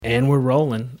And we're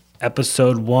rolling.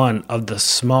 Episode 1 of the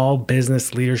Small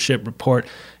Business Leadership Report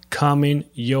coming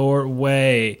your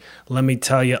way. Let me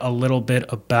tell you a little bit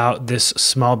about this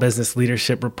Small Business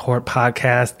Leadership Report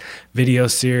podcast, video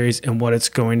series, and what it's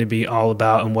going to be all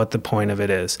about and what the point of it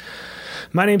is.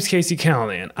 My name's Casey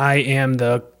Callanan. I am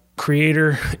the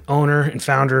creator, owner, and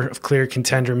founder of Clear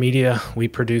Contender Media. We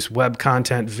produce web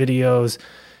content, videos,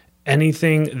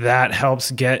 anything that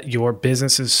helps get your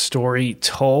business's story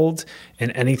told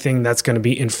and anything that's going to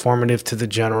be informative to the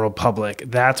general public.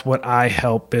 That's what I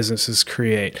help businesses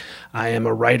create. I am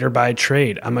a writer by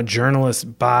trade. I'm a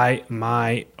journalist by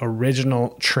my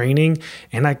original training.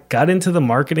 And I got into the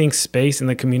marketing space and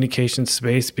the communication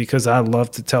space because I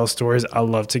love to tell stories. I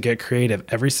love to get creative.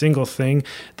 Every single thing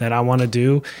that I want to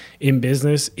do in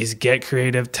business is get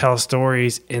creative, tell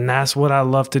stories. And that's what I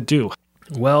love to do.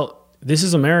 Well, this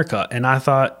is America, and I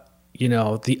thought, the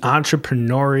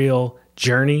entrepreneurial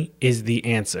journey is the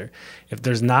answer. If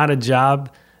there's not a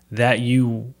job that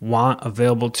you want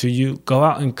available to you, go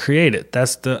out and create it.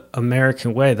 That's the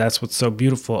American way. That's what's so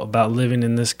beautiful about living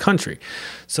in this country.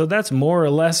 So that's more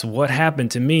or less what happened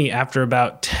to me after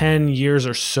about 10 years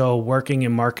or so working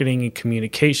in marketing and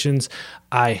communications.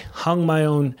 I hung my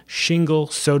own shingle,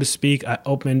 so to speak. I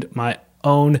opened my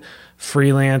own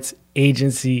freelance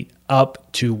agency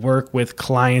up to work with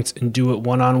clients and do it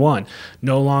one-on-one.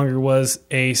 No longer was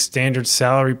a standard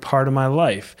salary part of my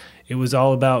life. It was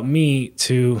all about me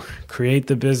to create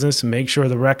the business, make sure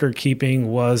the record keeping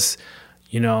was,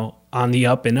 on the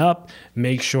up and up,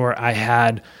 make sure I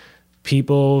had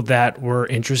people that were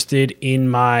interested in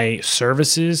my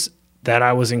services that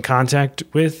I was in contact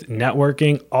with,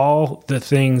 networking, all the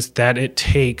things that it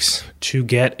takes to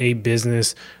get a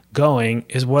business going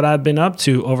is what I've been up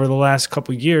to over the last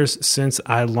couple of years since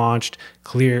I launched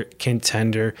Clear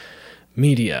Contender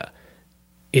Media.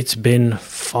 It's been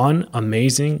fun,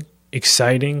 amazing,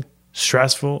 exciting,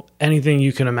 stressful, anything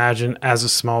you can imagine as a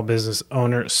small business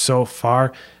owner so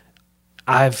far.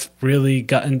 I've really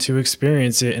gotten to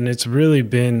experience it, and it's really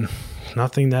been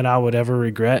nothing that I would ever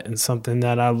regret and something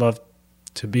that I love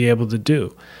to be able to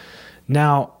do.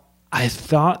 Now, I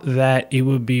thought that it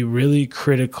would be really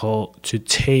critical to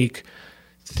take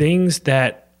things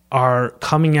that are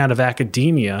coming out of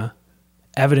academia,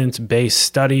 evidence-based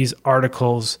studies,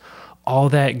 articles, all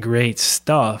that great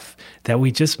stuff that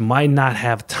we just might not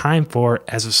have time for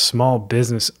as a small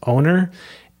business owner,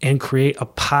 and create a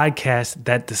podcast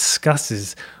that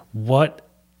discusses what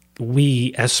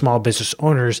we as small business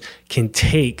owners can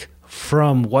take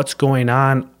from what's going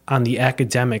on the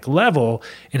academic level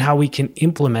and how we can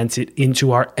implement it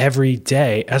into our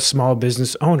everyday as small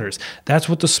business owners. That's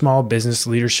what the Small Business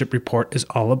Leadership Report is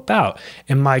all about.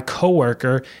 And my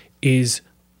coworker is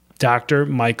Dr.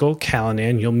 Michael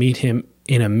Callanan. You'll meet him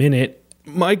in a minute.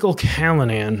 Michael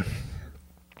Callanan,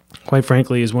 quite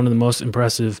frankly, is one of the most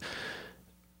impressive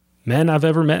men I've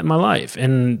ever met in my life.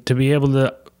 And to be able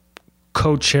to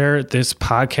co-chair this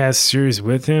podcast series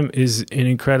with him is an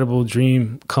incredible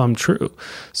dream come true.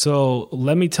 So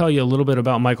let me tell you a little bit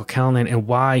about Michael Callanan and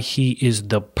why he is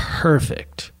the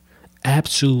perfect,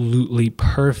 absolutely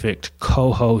perfect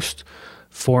co-host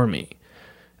for me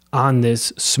on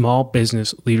this Small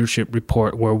Business Leadership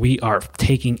Report, where we are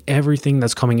taking everything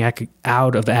that's coming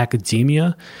out of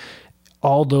academia,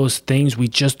 all those things we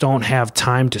just don't have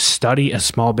time to study as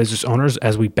small business owners,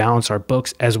 as we balance our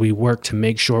books, as we work to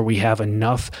make sure we have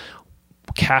enough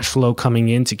cash flow coming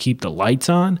in to keep the lights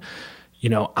on.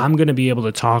 I'm going to be able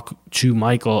to talk to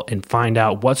Michael and find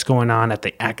out what's going on at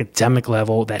the academic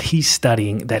level that he's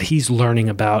studying, that he's learning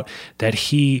about, that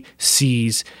he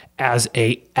sees as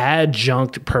an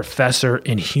adjunct professor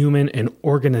in human and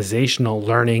organizational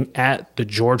learning at the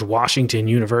George Washington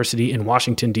University in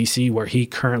Washington, D.C., where he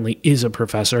currently is a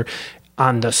professor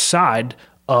on the side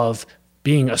of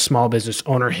being a small business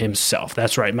owner himself.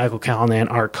 That's right, Michael Callanan,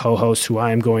 our co-host, who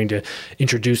I am going to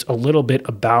introduce a little bit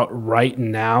about right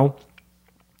now.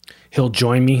 He'll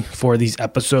join me for these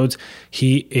episodes.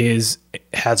 He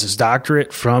has his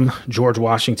doctorate from George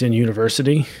Washington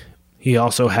University. He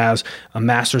also has a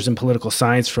master's in political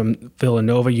science from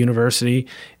Villanova University,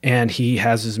 and he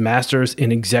has his master's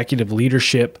in executive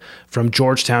leadership from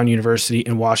Georgetown University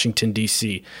in Washington,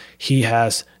 D.C. He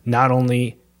has not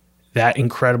only that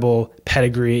incredible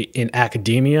pedigree in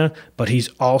academia, but he's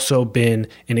also been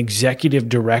an executive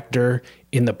director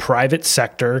in the private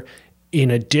sector, in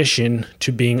addition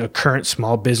to being a current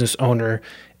small business owner.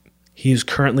 He is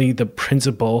currently the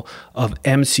principal of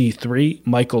MC3,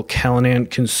 Michael Callanan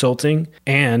Consulting.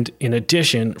 And in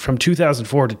addition, from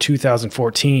 2004 to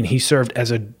 2014, he served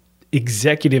as an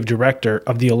executive director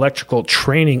of the Electrical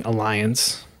Training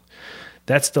Alliance.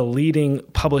 That's the leading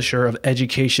publisher of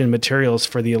education materials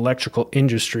for the electrical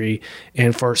industry.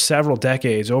 And for several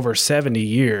decades, over 70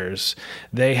 years,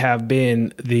 they have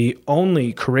been the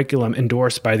only curriculum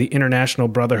endorsed by the International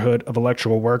Brotherhood of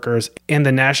Electrical Workers and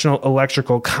the National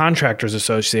Electrical Contractors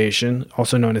Association,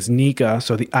 also known as NECA.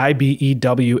 So the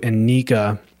IBEW and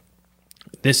NECA,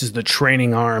 this is the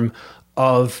training arm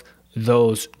of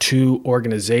those two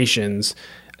organizations,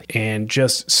 and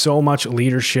just so much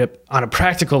leadership on a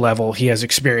practical level he has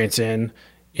experience in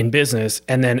business.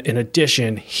 And then in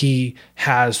addition, he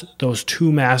has those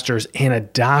two masters and a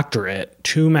doctorate,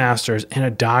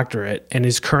 and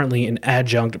is currently an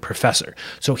adjunct professor.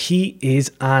 So he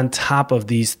is on top of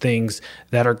these things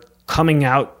that are coming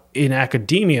out in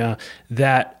academia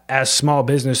that as small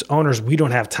business owners, we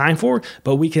don't have time for,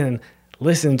 but we can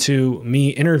listen to me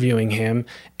interviewing him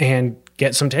and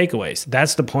get some takeaways.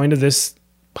 That's the point of this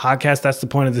podcast. That's the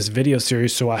point of this video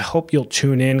series. So I hope you'll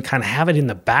tune in, kind of have it in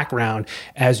the background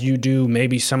as you do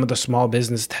maybe some of the small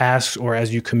business tasks or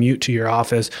as you commute to your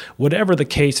office, whatever the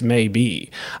case may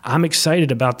be. I'm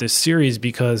excited about this series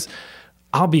because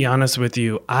I'll be honest with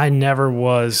you, I never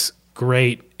was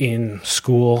great in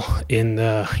school, in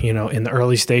the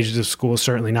early stages of school.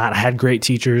 Certainly not. I had great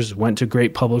teachers, went to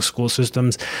great public school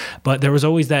systems, but there was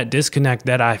always that disconnect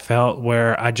that I felt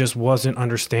where I just wasn't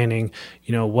understanding,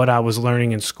 what I was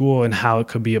learning in school and how it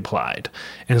could be applied.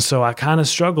 And so I kind of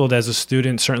struggled as a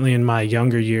student, certainly in my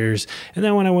younger years. And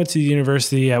then when I went to the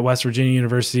university at West Virginia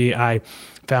University, I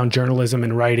found journalism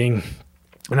and writing,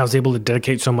 and I was able to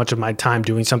dedicate so much of my time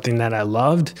doing something that I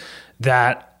loved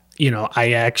that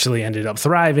I actually ended up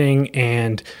thriving.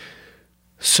 And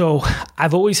so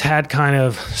I've always had kind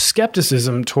of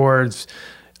skepticism towards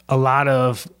a lot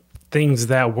of things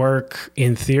that work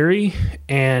in theory.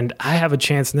 And I have a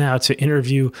chance now to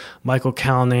interview Michael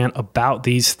Callanan about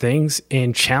these things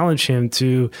and challenge him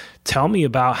to tell me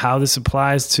about how this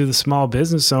applies to the small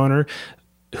business owner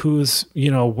who's,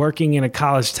 working in a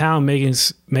college town,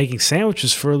 making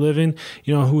sandwiches for a living,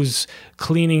 who's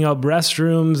cleaning up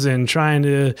restrooms and trying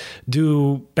to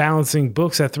do balancing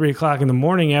books at 3:00 in the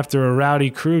morning after a rowdy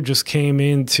crew just came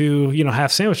in to, have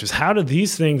sandwiches. How do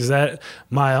these things that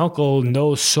my uncle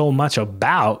knows so much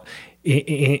about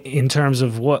in terms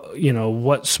of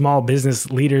what small business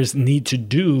leaders need to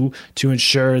do to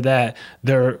ensure that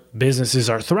their businesses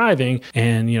are thriving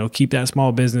and, keep that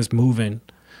small business moving?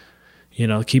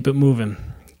 Keep it moving,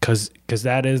 because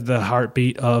that is the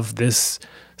heartbeat of this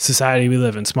society we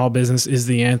live in. Small business is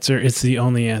the answer. It's the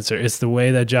only answer. It's the way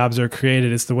that jobs are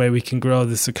created. It's the way we can grow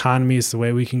this economy. It's the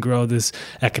way we can grow this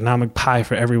economic pie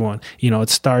for everyone. It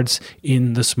starts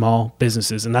in the small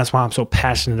businesses. And that's why I'm so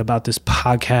passionate about this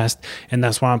podcast. And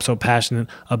that's why I'm so passionate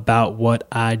about what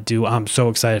I do. I'm so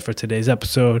excited for today's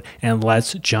episode. And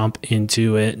let's jump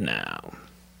into it now.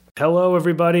 Hello,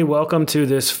 everybody. Welcome to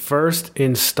this first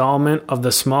installment of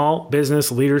the Small Business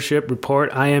Leadership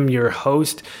Report. I am your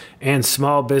host and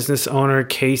small business owner,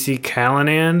 Casey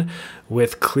Callanan,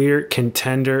 with Clear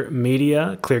Contender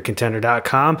Media,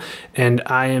 clearcontender.com. And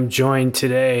I am joined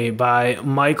today by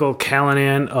Michael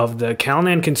Callanan of the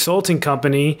Callanan Consulting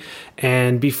Company.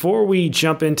 And before we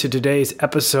jump into today's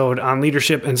episode on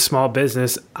leadership and small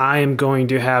business, I am going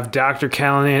to have Dr.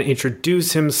 Callanan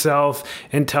introduce himself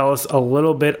and tell us a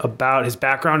little bit about his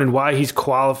background and why he's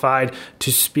qualified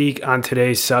to speak on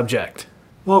today's subject.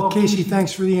 Well, Casey,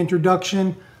 thanks for the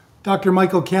introduction. Dr.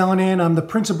 Michael Callanan. I'm the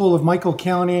principal of Michael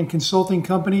Callanan Consulting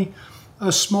Company,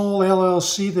 a small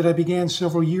LLC that I began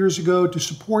several years ago to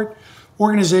support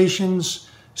organizations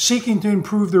seeking to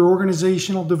improve their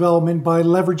organizational development by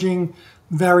leveraging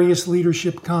various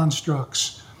leadership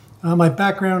constructs. My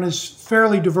background is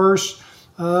fairly diverse,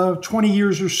 20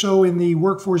 years or so in the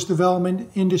workforce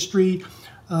development industry,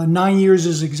 9 years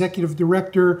as executive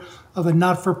director of a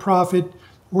not-for-profit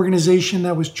organization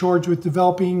that was charged with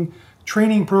developing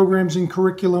training programs and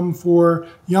curriculum for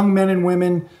young men and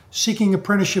women seeking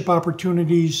apprenticeship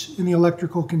opportunities in the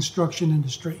electrical construction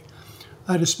industry.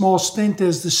 I had a small stint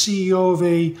as the CEO of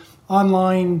a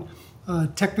online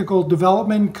technical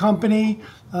development company,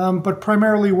 but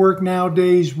primarily work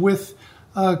nowadays with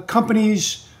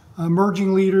companies,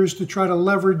 emerging leaders to try to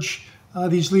leverage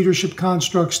these leadership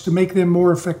constructs to make them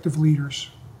more effective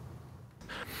leaders.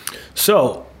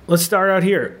 So let's start out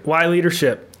here. Why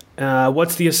leadership?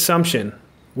 What's the assumption?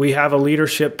 We have a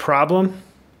leadership problem?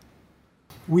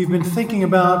 We've been thinking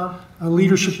about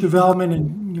leadership development,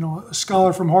 and a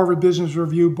scholar from Harvard Business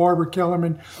Review, Barbara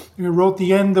Kellerman, wrote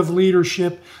The End of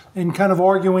Leadership, and kind of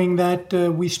arguing that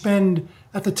we spend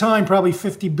at the time probably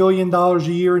 $50 billion a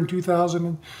year in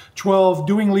 2012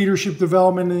 doing leadership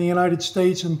development in the United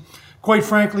States, and quite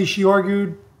frankly, she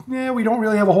argued we don't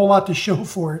really have a whole lot to show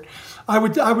for it. I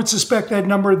would suspect that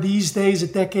number these days, a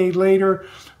decade later,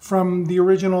 from the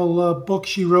original book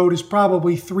she wrote, is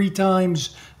probably 3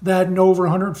 times that, and over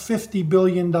 $150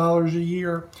 billion a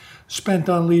year spent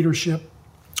on leadership.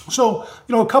 So,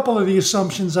 a couple of the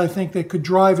assumptions I think that could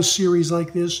drive a series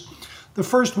like this. The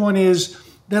first one is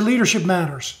that leadership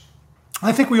matters.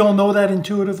 I think we all know that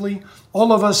intuitively.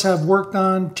 All of us have worked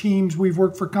on teams, we've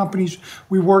worked for companies,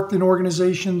 we've worked in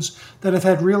organizations that have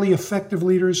had really effective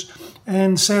leaders,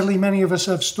 and sadly many of us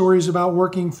have stories about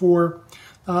working for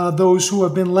those who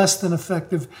have been less than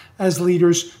effective as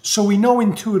leaders. So we know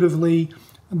intuitively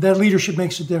that leadership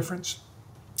makes a difference.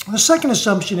 The second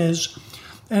assumption is,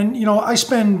 and I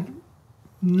spend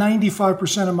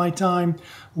 95% of my time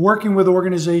working with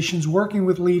organizations, working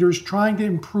with leaders, trying to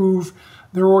improve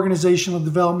their organizational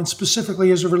development,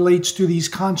 specifically as it relates to these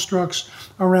constructs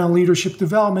around leadership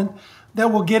development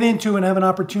that we'll get into and have an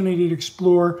opportunity to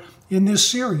explore in this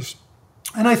series.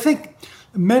 And I think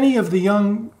many of the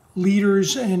young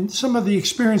leaders and some of the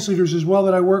experienced leaders as well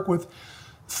that I work with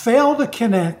fail to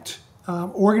connect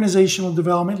organizational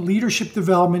development, leadership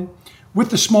development with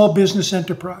the small business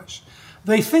enterprise.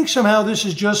 They think somehow this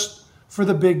is just for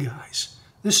the big guys.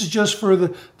 This is just for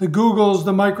the Googles,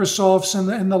 the Microsofts,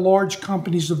 and the large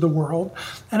companies of the world.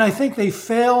 And I think they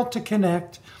fail to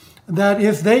connect that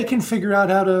if they can figure out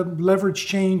how to leverage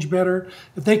change better,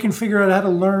 if they can figure out how to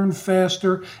learn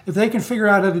faster, if they can figure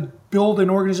out how to build an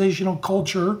organizational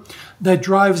culture that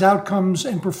drives outcomes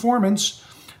and performance,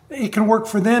 it can work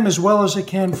for them as well as it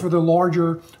can for the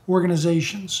larger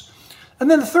organizations. And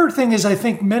then the third thing is, I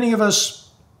think many of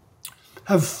us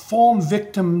have fallen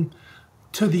victim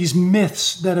to these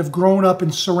myths that have grown up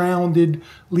and surrounded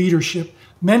leadership.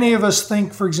 Many of us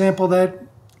think, for example, that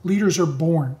leaders are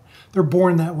born. They're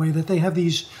born that way, that they have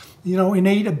these,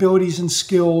 innate abilities and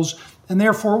skills. And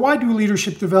therefore, why do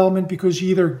leadership development? Because you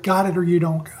either got it or you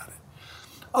don't got it.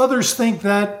 Others think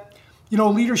that,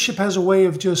 leadership has a way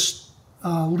of just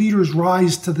leaders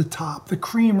rise to the top. The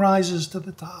cream rises to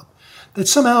the top. That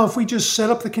somehow if we just set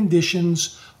up the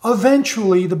conditions,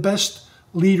 eventually the best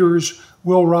leaders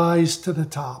will rise to the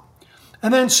top.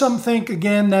 And then some think,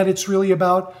 again, that it's really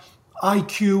about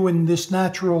IQ and this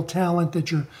natural talent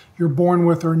that you're born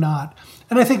with or not.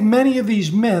 And I think many of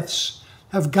these myths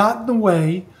have gotten in the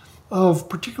way of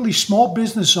particularly small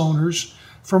business owners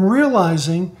from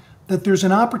realizing that there's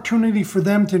an opportunity for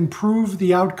them to improve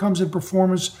the outcomes and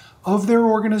performance of their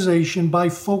organization by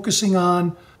focusing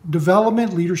on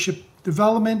development, leadership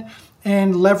development,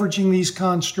 and leveraging these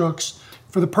constructs.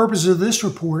 For the purpose of this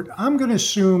report, I'm going to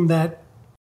assume that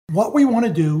what we want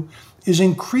to do is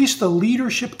increase the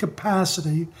leadership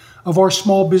capacity of our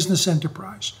small business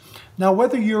enterprise. Now,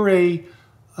 whether you're a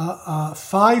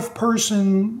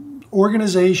 5-person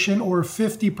organization or a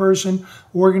 50-person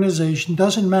organization,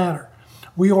 doesn't matter.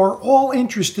 We are all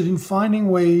interested in finding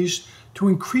ways to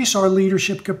increase our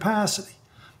leadership capacity.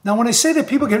 Now, when I say that,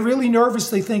 people get really nervous.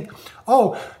 They think,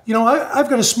 I've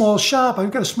got a small shop,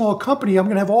 I've got a small company, I'm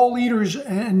going to have all leaders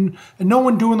and no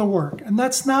one doing the work. And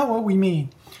that's not what we mean.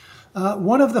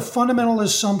 One of the fundamental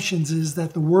assumptions is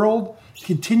that the world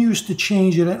continues to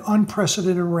change at an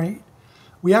unprecedented rate.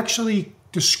 We actually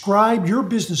describe your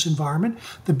business environment,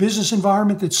 the business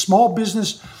environment that small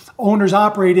business owners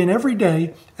operate in every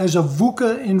day, as a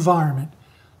VUCA environment.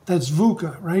 That's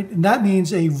VUCA, right? And that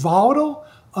means a volatile,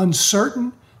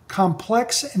 uncertain,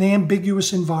 complex, and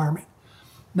ambiguous environment.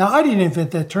 Now, I didn't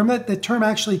invent that term. That term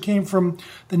actually came from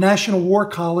the National War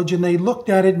College, and they looked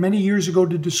at it many years ago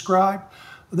to describe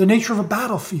the nature of a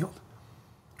battlefield.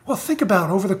 Well, think about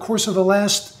over the course of the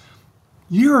last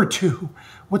year or two,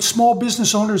 what small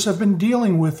business owners have been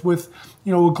dealing with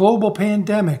a global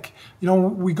pandemic.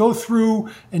 We go through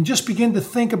and just begin to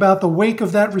think about the wake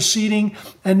of that receding,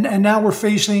 and now we're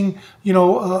facing,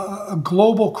 a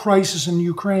global crisis in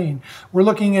Ukraine. We're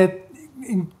looking at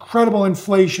incredible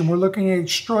inflation. We're looking at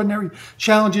extraordinary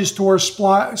challenges to our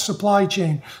supply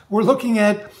chain. We're looking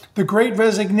at the Great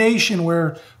Resignation,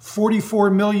 where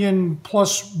 44 million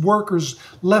plus workers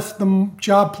left the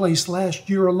job place last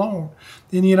year alone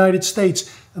in the United States.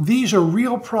 These are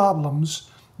real problems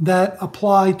that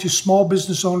apply to small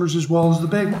business owners as well as the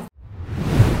big ones.